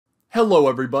Hello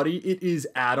everybody, it is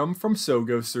Adam from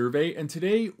SoGoSurvey, and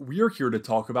today we are here to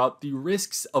talk about the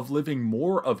risks of living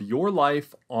more of your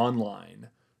life online.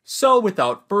 So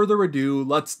without further ado,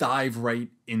 let's dive right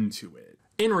into it.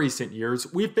 In recent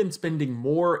years, we've been spending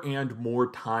more and more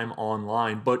time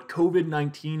online, but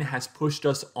COVID-19 has pushed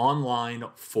us online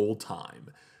full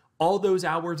time. All those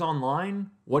hours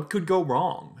online, what could go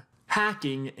wrong?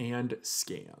 Hacking and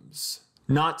scams.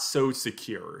 Not so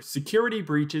secure. Security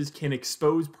breaches can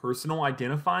expose personal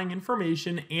identifying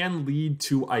information and lead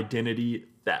to identity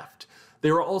theft. They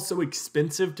are also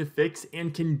expensive to fix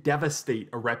and can devastate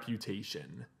a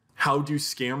reputation. How do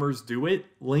scammers do it?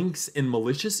 Links in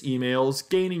malicious emails,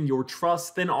 gaining your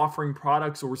trust, then offering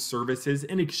products or services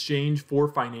in exchange for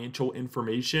financial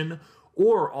information,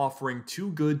 or offering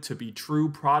too good to be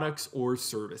true products or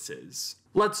services.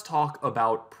 Let's talk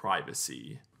about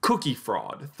privacy. Cookie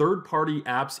fraud. Third-party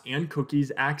apps and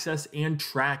cookies access and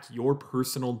track your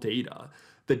personal data.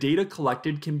 The data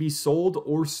collected can be sold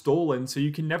or stolen, so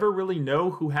you can never really know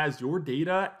who has your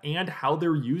data and how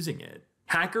they're using it.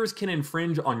 Hackers can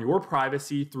infringe on your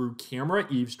privacy through camera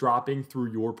eavesdropping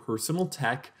through your personal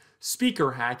tech,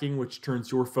 speaker hacking, which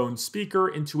turns your phone's speaker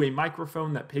into a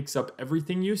microphone that picks up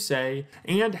everything you say,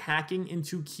 and hacking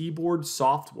into keyboard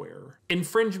software.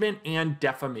 Infringement and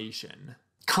defamation.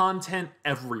 Content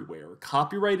everywhere.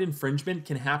 Copyright infringement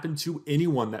can happen to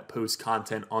anyone that posts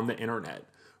content on the internet.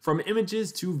 From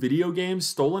images to video games,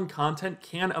 stolen content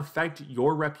can affect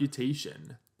your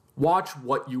reputation. Watch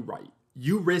what you write.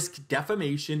 You risk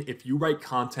defamation if you write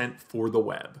content for the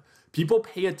web. People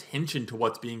pay attention to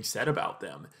what's being said about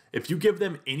them. If you give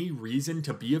them any reason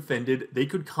to be offended, they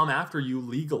could come after you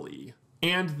legally.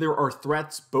 And there are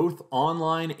threats both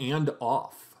online and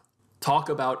off. Talk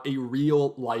about a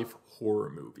real-life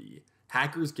horror movie.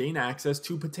 Hackers gain access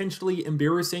to potentially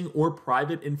embarrassing or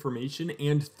private information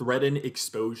and threaten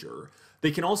exposure. They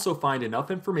can also find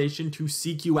enough information to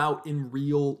seek you out in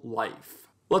real life.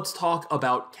 Let's talk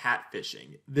about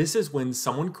catfishing. This is when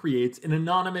someone creates an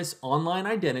anonymous online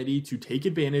identity to take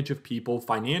advantage of people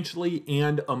financially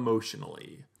and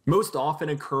emotionally. Most often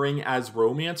occurring as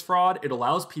romance fraud, it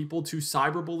allows people to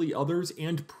cyberbully others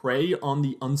and prey on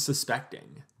the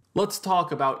unsuspecting. Let's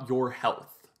talk about your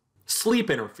health. Sleep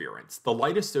interference. The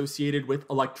light associated with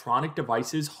electronic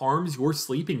devices harms your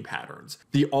sleeping patterns.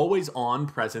 The always-on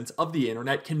presence of the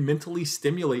internet can mentally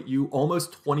stimulate you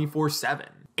almost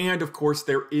 24/7. And of course,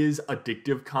 there is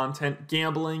addictive content.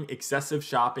 Gambling, excessive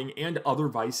shopping, and other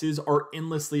vices are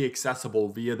endlessly accessible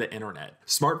via the internet.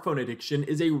 Smartphone addiction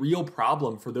is a real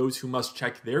problem for those who must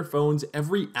check their phones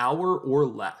every hour or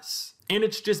less. And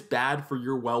it's just bad for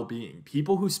your well-being.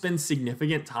 People who spend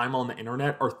significant time on the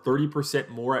internet are 30%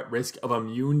 more at risk of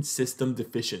immune system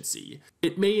deficiency.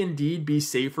 It may indeed be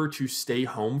safer to stay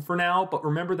home for now, but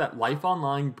remember that life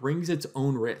online brings its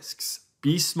own risks.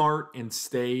 Be smart and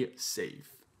stay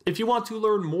safe. If you want to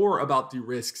learn more about the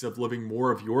risks of living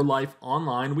more of your life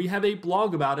online, we have a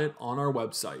blog about it on our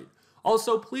website.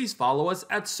 Also, please follow us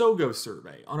at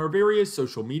SoGoSurvey on our various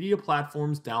social media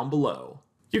platforms down below.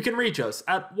 You can reach us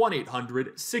at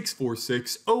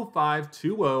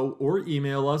 1-800-646-0520 or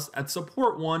email us at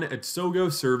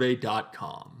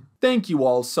support1@sogosurvey.com. Thank you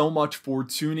all so much for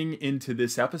tuning into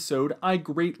this episode. I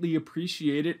greatly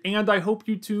appreciate it, and I hope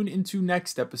you tune into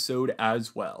next episode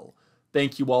as well.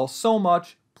 Thank you all so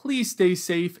much. Please stay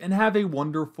safe and have a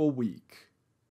wonderful week.